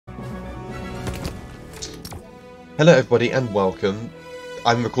Hello everybody and welcome.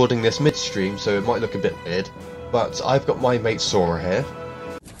 I'm recording this mid-stream, so it might look a bit weird, but I've got my mate Sora here.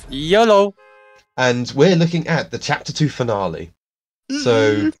 YOLO! And we're looking at the Chapter 2 finale.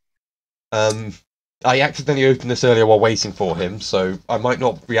 So, I accidentally opened this earlier while waiting for him, so I might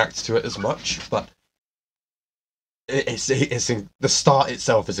not react to it as much, but the start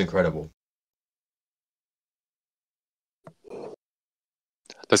itself is incredible.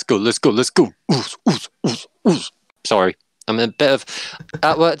 Let's go. Ooze. Sorry. I'm in a bit of...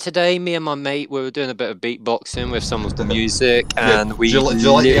 At work today, me and my mate, we were doing a bit of beatboxing with some of the music, and we... Do you like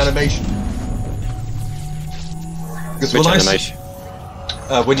the animation? Which animation?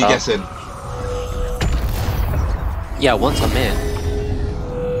 When you get in. Yeah, once I'm in.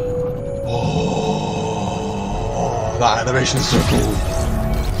 Oh, that animation is so cool.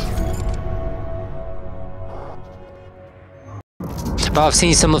 But I've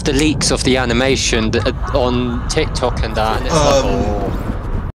seen some of the leaks of the animation on TikTok and that, and it's like,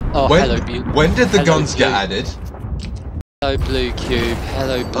 hello, Blue. When did the guns get added? Hello, Blue Cube.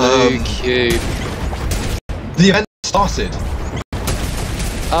 Hello, Blue Cube. The event started.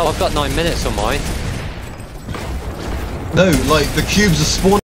 Oh, I've got 9 minutes on mine. No, like, the cubes are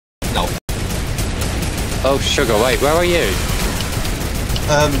spawning. No. Oh, sugar, wait, where are you?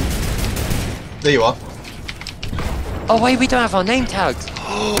 There you are. Oh wait, we don't have our name tags.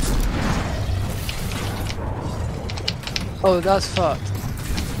 Oh, that's fucked.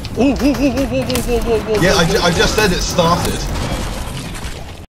 Yeah, I just said it started.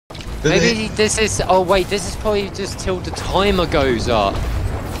 Maybe this is... Oh wait, this is probably just till the timer goes up.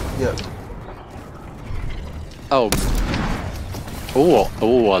 Yeah. Oh,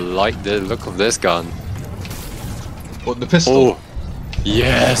 I like the look of this gun. What, the pistol? Oh,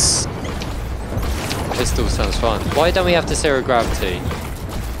 yes. Pistol sounds fun. Why don't we have the zero gravity?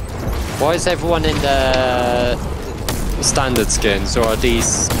 Why is everyone in the standard skins, or are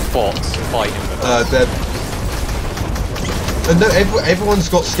these bots fighting with us? No, everyone's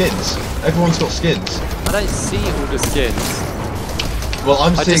got skins. Everyone's got skins. I don't see all the skins. Well,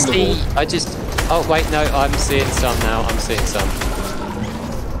 I'm seeing them all. Oh wait, no, I'm seeing some now. I'm seeing some.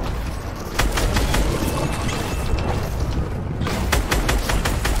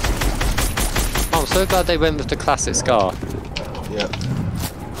 I'm so glad they went with the classic scar. Yeah.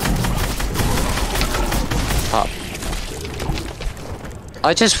 Up.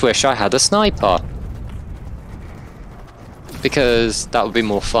 I just wish I had a sniper. Because that would be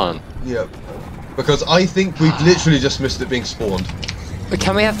more fun. Yeah. Because I think we've literally just missed it being spawned. But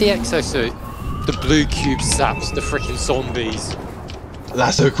can we have the exosuit? The blue cube saps the freaking zombies.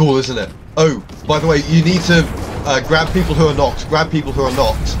 That's so cool, isn't it? Oh, by the way, you need to grab people who are knocked. Grab people who are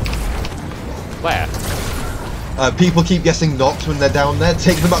knocked. Where? People keep getting knocked when they're down there.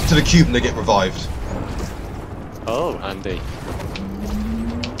 Take them up to the cube and they get revived. Oh, Andy.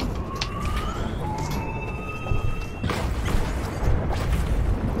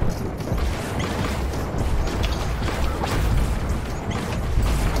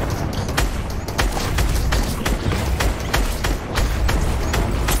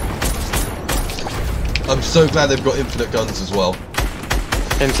 I'm so glad they've got infinite guns as well.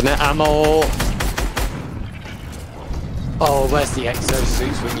 Infinite ammo. Oh, where's the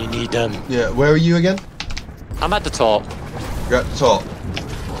exosuits when you need them? Yeah, where are you again? I'm at the top. You're at the top.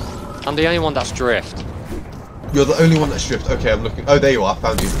 I'm the only one that's drift. You're the only one that's drift. Okay, I'm looking. Oh, there you are.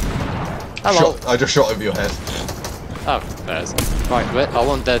 Found you. Hello. I just shot over your head. Oh, there's. Right, I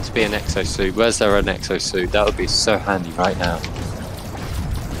want there to be an exosuit. Where's there an exosuit? That would be so handy right now.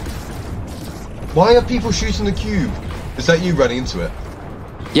 Why are people shooting the cube? Is that you running into it?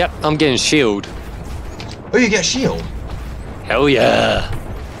 Yep, I'm getting shield. Oh, you get shield? Hell yeah!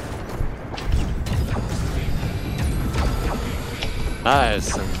 That is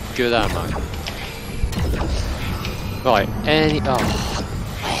some good ammo. Right,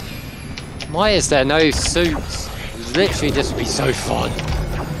 why is there no suits? Literally, this would be so fun.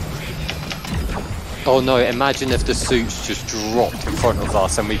 Oh no, imagine if the suits just dropped in front of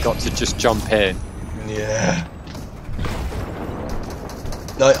us and we got to just jump in. Yeah.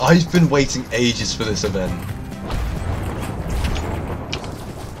 I've been waiting ages for this event.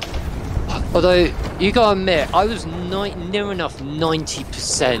 Although, you gotta admit, I was near enough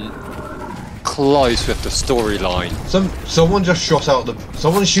 90% close with the storyline. Someone just shot out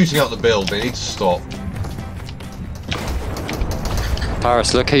someone's shooting out the build, they need to stop.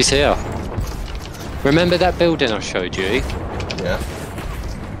 Paris, look who's here. Remember that building I showed you? Yeah.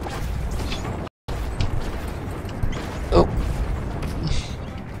 Oh.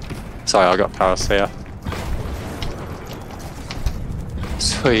 Sorry, I got Paris here.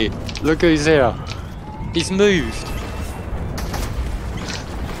 Sweet. Look who's here. He's moved.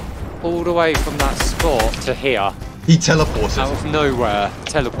 All the way from that spot to here. He teleported. Out of nowhere.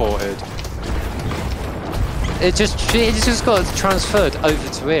 Teleported. It just got transferred over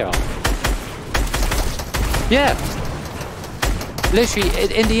to here. Yeah. Literally,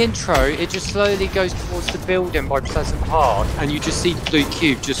 in the intro, it just slowly goes towards the building by Pleasant Park, and you just see the blue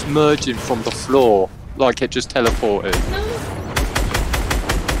cube just merging from the floor, like it just teleported.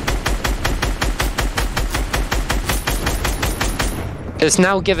 It's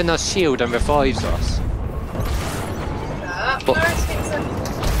now giving us shield and revives us.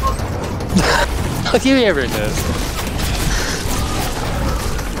 Are you hearing this?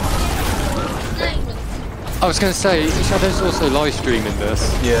 I was going to say, Shadow's also live streaming this.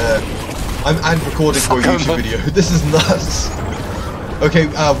 Yeah. I'm recording for a YouTube video. This is nuts. Okay,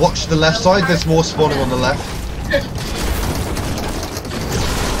 watch the left side. There's more spawning on the left.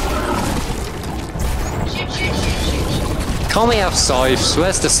 Can't we have scythes?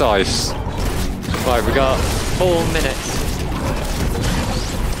 Where's the scythes? Right, we got 4 minutes.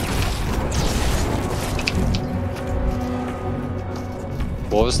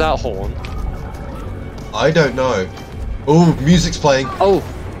 What was that horn? I don't know. Oh, music's playing. Oh,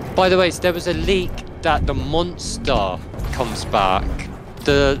 by the way, there was a leak that the monster comes back.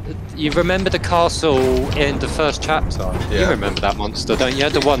 You remember the castle in the first chapter? Yeah. You remember that monster, don't you?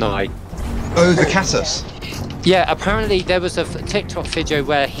 The one eye. Oh, the Cassus. Yeah, apparently there was a TikTok video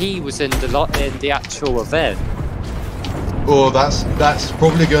where he was in the actual event. Oh, that's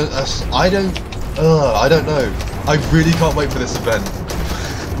probably going. I don't know. I really can't wait for this event.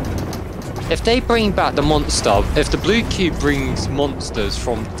 If they bring back the monster, if the blue cube brings monsters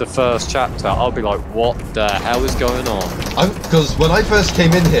from the first chapter, I'll be like, what the hell is going on? Because when I first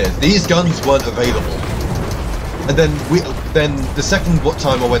came in here, these guns weren't available, and then the second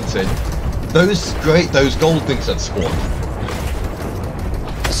time I went in, those gold things had spawned.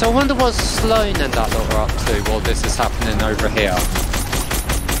 So I wonder what Sloan and that lot are up to while this is happening over here.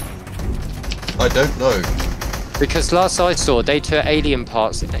 I don't know. Because last I saw, they took alien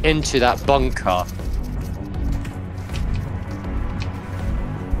parts into that bunker.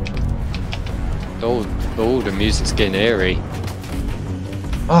 Oh, the music's getting eerie.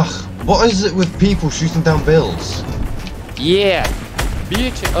 Ugh, what is it with people shooting down builds? Yeah!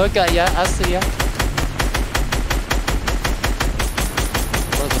 Beautiful. Okay, yeah, I see ya.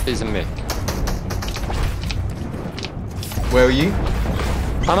 What's a piece of me? Where are you?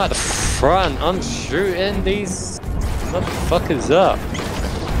 I'm at the front. I'm shooting these motherfuckers up.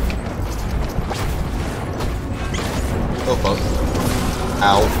 Oh fuck.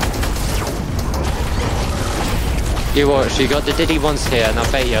 Ow. You watch, you got the Diddy ones here, and I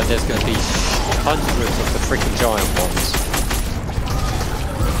bet you there's going to be hundreds of the freaking giant ones.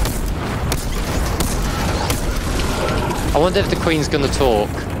 I wonder if the Queen's going to talk.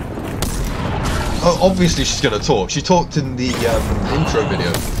 Oh, obviously she's gonna talk. She talked in the intro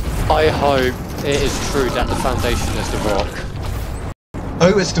video. I hope it is true that the Foundation is the Rock.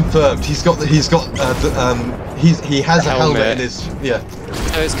 Oh, it's confirmed. He has a helmet in his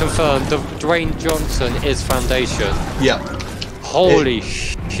So it's confirmed. Dwayne Johnson is Foundation. Yeah. Holy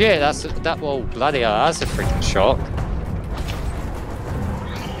shit! Well, bloody hell, that's a freaking shock.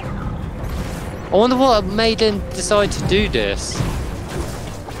 I wonder what made him decide to do this.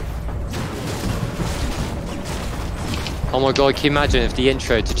 Oh my god, can you imagine if the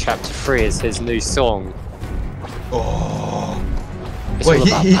intro to chapter 3 is his new song? Oh. It's all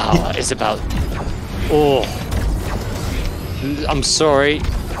about power. It's about... Oh. I'm sorry.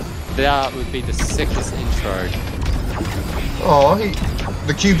 That would be the sickest intro. Oh,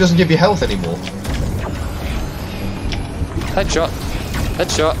 the cube doesn't give you health anymore. Headshot.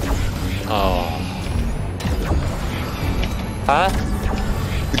 Headshot. Oh. Huh?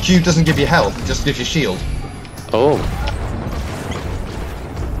 The cube doesn't give you health, it just gives you shield. Oh.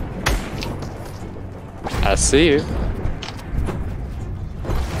 I see you.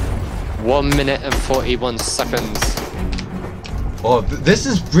 1 minute and 41 seconds. Oh, this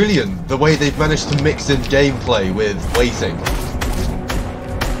is brilliant, the way they've managed to mix in gameplay with waiting.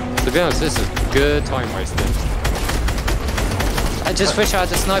 To be honest, this is good time wasting. I just wish I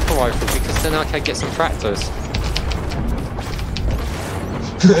had a sniper rifle because then I could get some practice.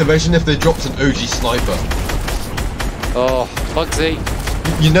 Imagine if they dropped an OG sniper. Oh, Bugsy.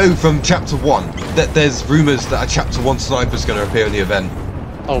 You know from chapter 1 that there's rumours that a chapter 1 sniper's going to appear in the event.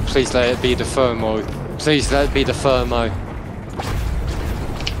 Oh, please let it be the thermo. Please let it be the thermo.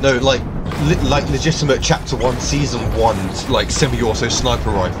 No, like legitimate chapter 1, season 1, like semi-auto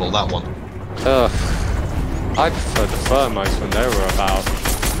sniper rifle, that one. Ugh. I prefer the thermos when they were about.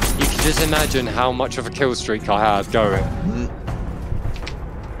 You could just imagine how much of a kill streak I had going.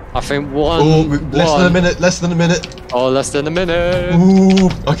 I think one. Oh, less than a minute. Less than a minute. Oh, less than a minute. Ooh,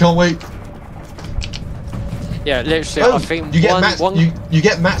 I can't wait. Yeah, literally. Oh, I think you get one. mats. One... You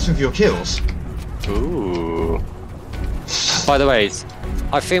get mats with your kills. Ooh. By the way,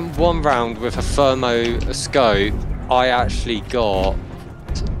 I think one round with a thermo scope, I actually got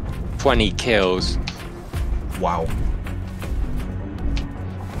 20 kills. Wow.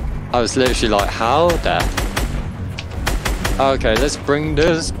 I was literally like, how the... Okay, let's bring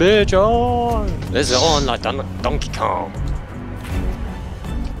this bitch on. Let's on like Donkey Kong.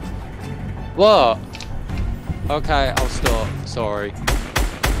 What? Okay, I'll stop. Sorry.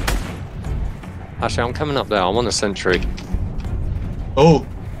 Actually, I'm coming up there. I'm on a sentry. Oh.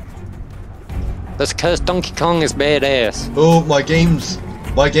 That's because Donkey Kong is badass. Oh, my game is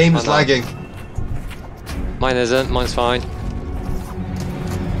lagging. Mine isn't. Mine's fine.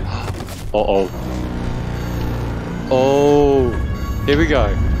 Uh-oh. Oh. Here we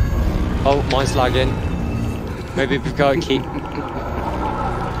go. Oh, mine's lagging. Maybe we've got to keep...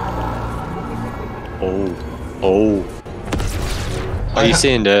 Oh. Oh. Are you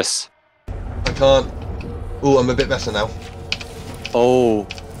seeing this? I can't. Oh, I'm a bit better now. Oh.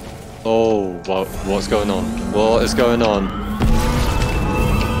 Oh. What's going on? What is going on?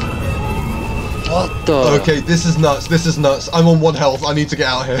 What the? Okay, this is nuts. This is nuts. I'm on 1 health. I need to get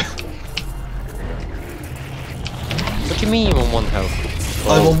out of here. What do you mean you're on 1 health?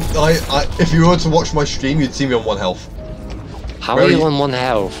 I'm on. If you were to watch my stream, you'd see me on 1 health. How are you on 1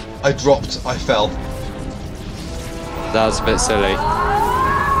 health? I dropped. I fell. That was a bit silly.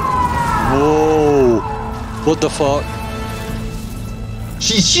 Whoa! What the fuck?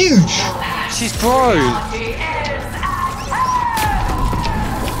 She's huge! She's grown!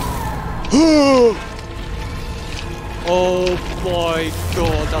 Oh my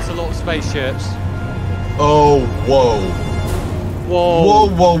god, that's a lot of spaceships. Oh, whoa. Whoa. Whoa,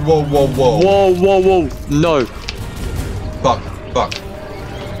 whoa, whoa, whoa, whoa. Whoa, whoa, whoa. No. Buck.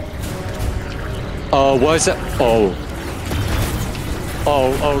 Where's it? Oh.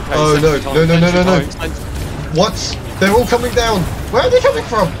 Oh, okay. Oh, no. What? They're all coming down. Where are they coming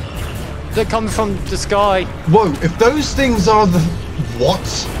from? They're coming from the sky. Whoa, if those things are the... What?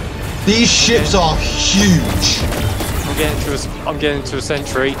 These ships are huge. I'm getting into a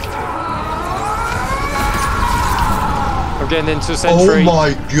sentry. I'm getting into a sentry. Oh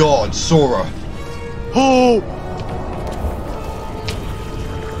my god, Sora. Oh!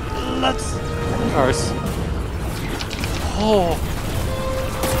 Let's... Curse. Oh.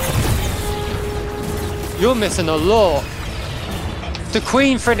 You're missing a lot. The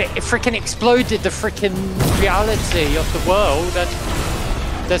Queen freaking exploded the freaking reality of the world, and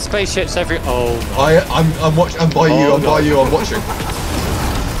there's spaceships every... Oh. I'm watching. I'm by you. I'm by you. I'm watching.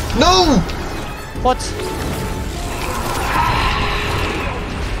 No! What?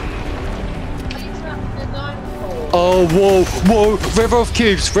 Oh, whoa. River of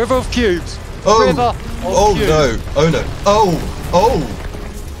cubes. Oh. River of cubes. No. Oh no. Oh.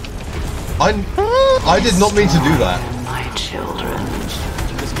 I did not mean to do that. My children.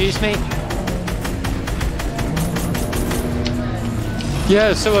 Excuse me?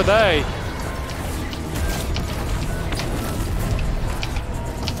 Yeah, so are they.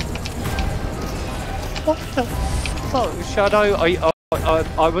 What the fuck, Shadow?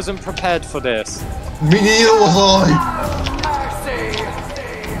 I wasn't prepared for this. Me neither was I.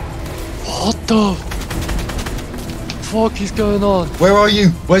 What the fuck is going on? Where are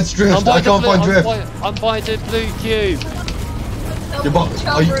you? Where's Drift? I can't find Drift. I'm by the blue cube. You're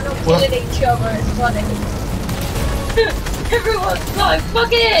Are you killing each other? It's funny. Everyone's like,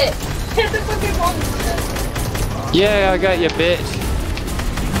 fuck it! Hit the fucking monster! Yeah, I got you, bitch.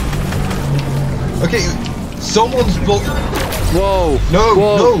 Okay, someone's blocked. Whoa! No!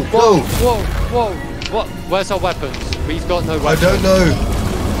 Whoa! What? Where's our weapons? We've got no weapons. I don't know.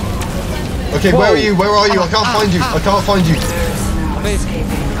 Okay, where are you? I can't find you. I can't find you.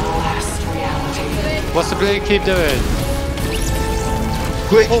 What's the blue cube doing?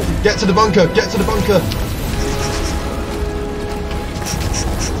 Quick, get to the bunker.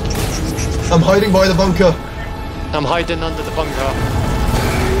 I'm hiding by the bunker. I'm hiding under the bunker.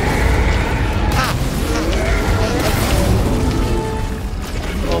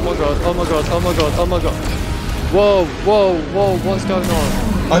 Oh my god. Whoa, what's going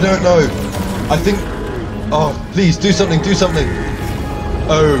on? I don't know. I think... Oh, please, do something.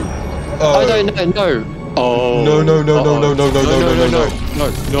 Oh. I don't know, Oh. No. No, don't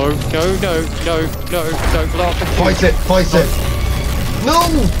block the cube. Fight it. No!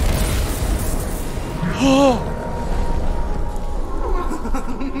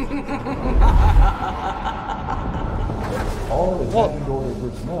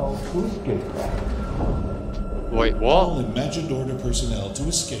 personnel to escape craft. Wait, All what? imagined order personnel to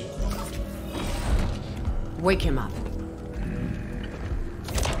escape craft. Wake him up.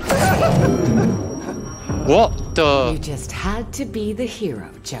 What You the? just had to be the hero,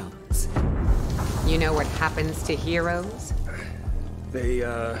 Jones. You know what happens to heroes? They,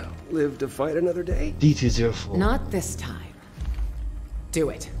 live to fight another day? D204. Not this time. Do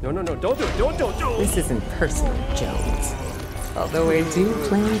it. No, don't do it, don't do it! This isn't personal, Jones. Although I do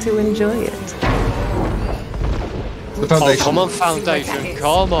plan to enjoy it. The Oh, Foundation. come on, Foundation,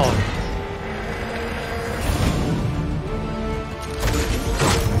 come on.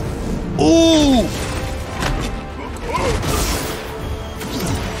 Ooh!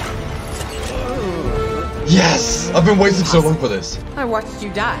 Yes! I've been waiting so long for this. I watched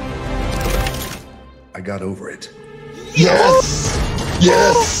you die. I got over it. Yes!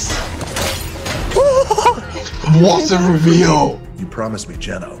 Yes! What a reveal! You promised me,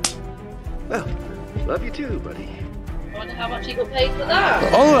 Jeno. Well, love you too, buddy. I wonder how much he got paid for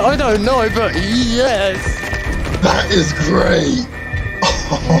that. Oh, I don't know, but yes. That is great!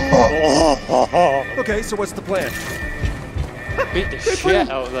 Okay, so what's the plan? Beat the shit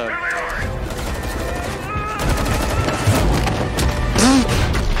out of them.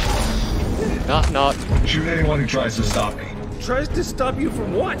 Knock. Shoot anyone who tries to stop me. Tries to stop you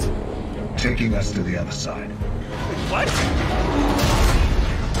from what? Taking us to the other side. What?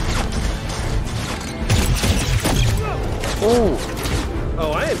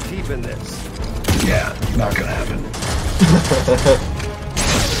 Oh, I am keeping this. Yeah, not gonna happen.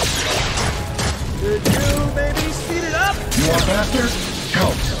 Could you maybe speed it up? You want faster?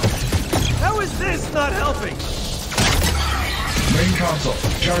 Help. How is this not helping? Main console,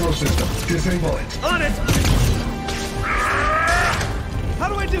 gyro system, disable it. On it! How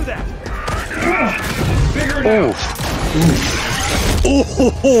do I do that? Figure it out.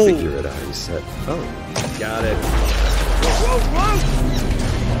 Figure it out, he said. Oh, got it. Whoa!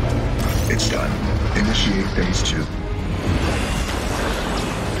 It's done. Initiate phase 2.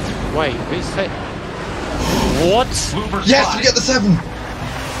 Wait, who's fit? What? Yes, we get the 7!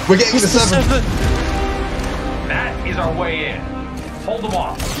 We're getting the 7! That is our way in. Hold them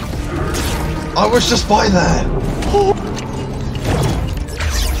off. I was just by there!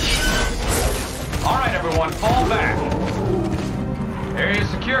 Alright, everyone, fall back. Area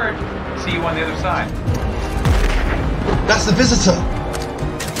secured. See you on the other side. That's the visitor!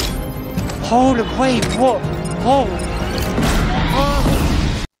 Hold on, wait, what? Oh.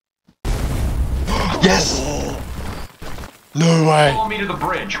 Yes! No way. Follow me to the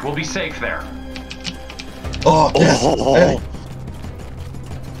bridge. We'll be safe there. Oh, yes! Hey.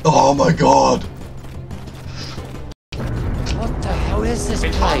 Oh my god! What the hell is this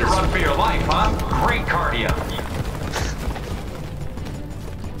It's hard to place? run for your life, huh? Great cardio.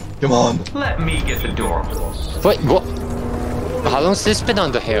 Come on. Let me get the door closed. Wait, what? How long's this been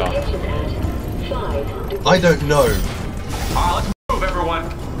under here? I don't know. Let's move, everyone.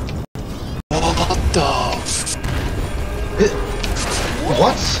 What the?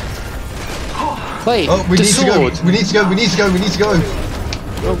 What? Wait, Oh, we the need sword. to go. We need to go. We need to go. We need to go.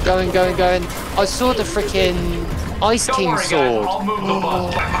 Oh, going. I saw the freaking Ice Don't King worry, sword. guys. I'll move the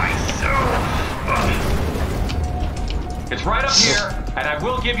bus by myself. It's right up here, and I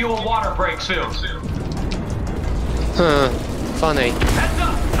will give you a water break soon. Huh. Funny. Heads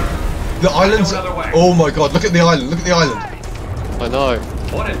up! The island's. Another way. Oh my god! Look at the island. Look at the island. I know.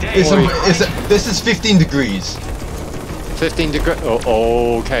 What a day. This is 15 degrees. 15 degree.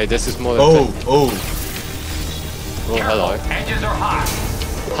 Oh, okay. This is more than. Oh, 15. oh, Oh, hello. Edges are hot.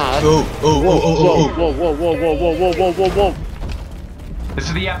 Huh? oh, oh, oh, oh, oh, Whoa. This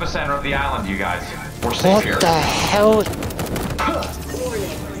is the epicenter of the island, you guys. We're safe What here. the hell?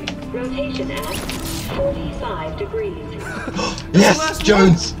 Rotation at 45 degrees. oh. Yes, Last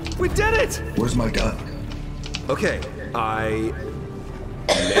Jones. one. We did it! Where's my gun? Okay, I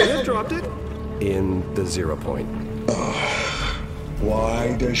may have dropped it in the 0 point.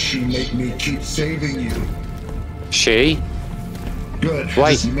 Why does she make me keep saving you? She? Good.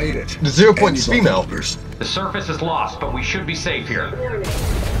 Wait. You made it. The 0 point And is you brought female. the The surface is lost, but we should be safe here. Warning.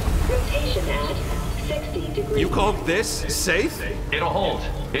 Rotation at 60 degrees. You call this safe? It'll hold.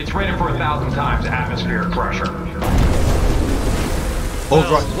 It's rated for 1,000 times atmospheric pressure. Oh,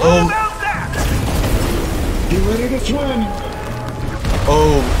 right. What Oh, about that? Get ready to swim.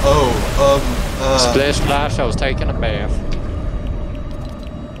 Splish splash, I was taking a bath.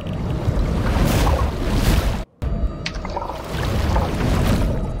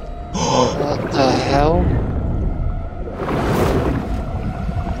 What the hell?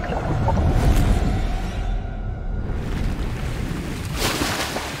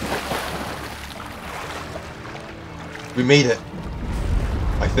 We made it.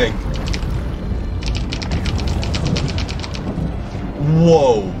 I think.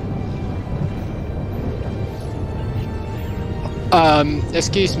 Whoa.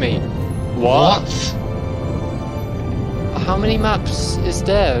 Excuse me. What? What? How many maps is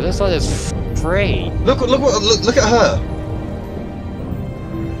there? It looks like there's 3. Look at her.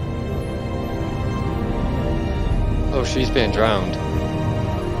 Oh, she's being drowned.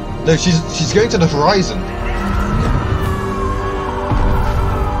 No, she's going to the horizon.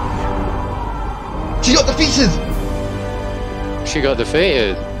 She got defeated. She got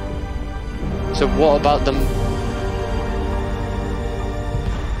defeated. So what about them?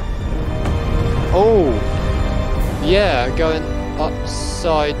 Oh, yeah, going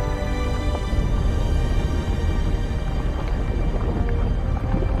upside.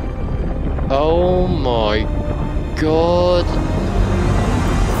 Oh my god.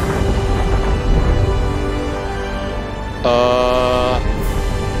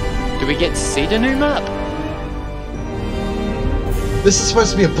 Do we get to see the new map? This is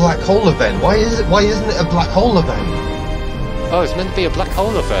supposed to be a black hole event. Why isn't it a black hole event? Oh, it's meant to be a black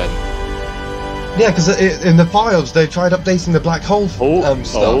hole event. Yeah, because in the files they tried updating the black hole stuff. Oh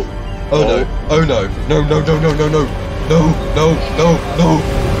no! Oh no! No! No! No! No! No! No! No! No! No! No!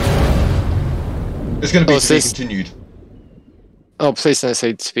 It's going to be to be continued. Oh, please don't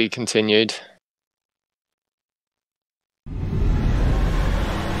say to be continued.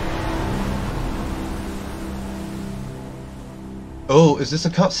 Oh, is this a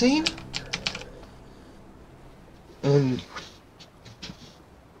cutscene?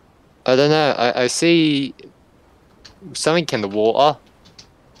 I don't know. I see something in the water.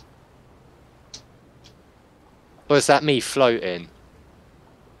 Or is that me floating?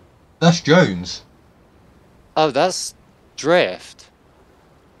 That's Jones. Oh, that's Drift.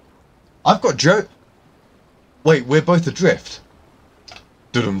 I've got Joe. Wait, we're both adrift.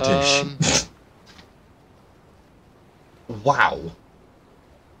 Dudum-tish. Wow.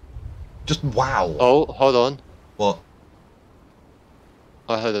 Just wow. Oh, hold on. What?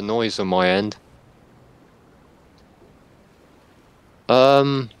 I heard a noise on my end.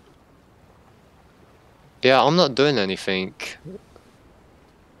 Yeah, I'm not doing anything.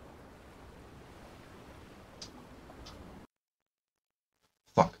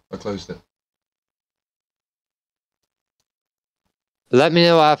 Fuck, I closed it. Let me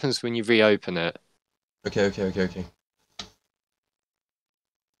know what happens when you reopen it. Okay.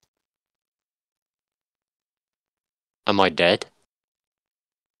 Am I dead?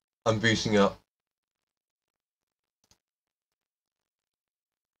 I'm boosting up.